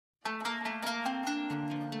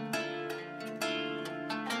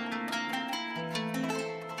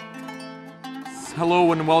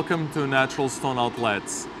Hello and welcome to Natural Stone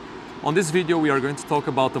Outlets. On this video we are going to talk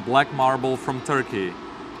about the black marble from Turkey.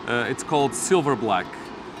 It's called silver black.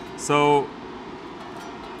 So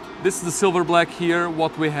this is the silver black here.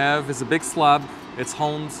 What we have is a big slab. It's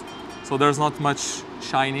honed, so there's not much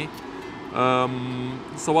shiny.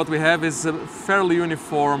 So what we have is a fairly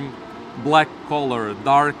uniform black color,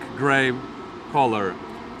 dark gray color.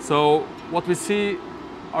 So what we see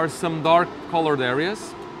are some dark colored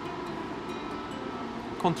areas,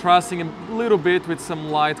 contrasting a little bit with some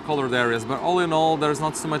light colored areas, but all in all there's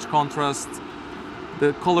not so much contrast.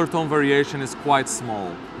 The color tone variation is quite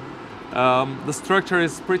small. The structure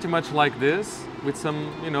is pretty much like this, with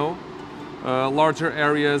some, larger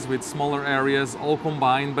areas with smaller areas all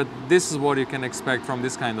combined, but this is what you can expect from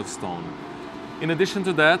this kind of stone. In addition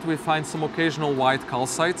to that, we find some occasional white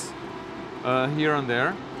calcite here and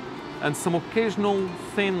there, and some occasional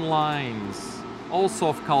thin lines also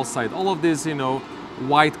of calcite. All of these,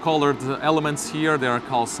 white colored elements here, they are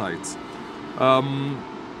calcite.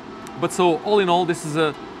 But so all in all, this is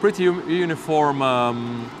a pretty uniform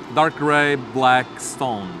dark gray black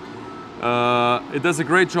stone. It does a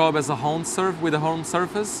great job as a honed with a honed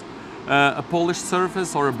surface, a polished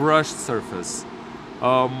surface or a brushed surface.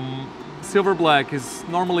 Silver black is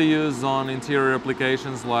normally used on interior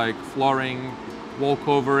applications like flooring, wall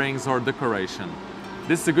coverings or decoration.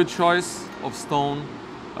 This is a good choice of stone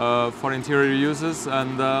for interior uses,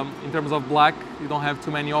 and in terms of black, you don't have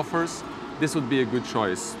too many offers. This would be a good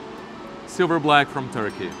choice. Silver black from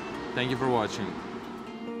Turkey. Thank you for watching.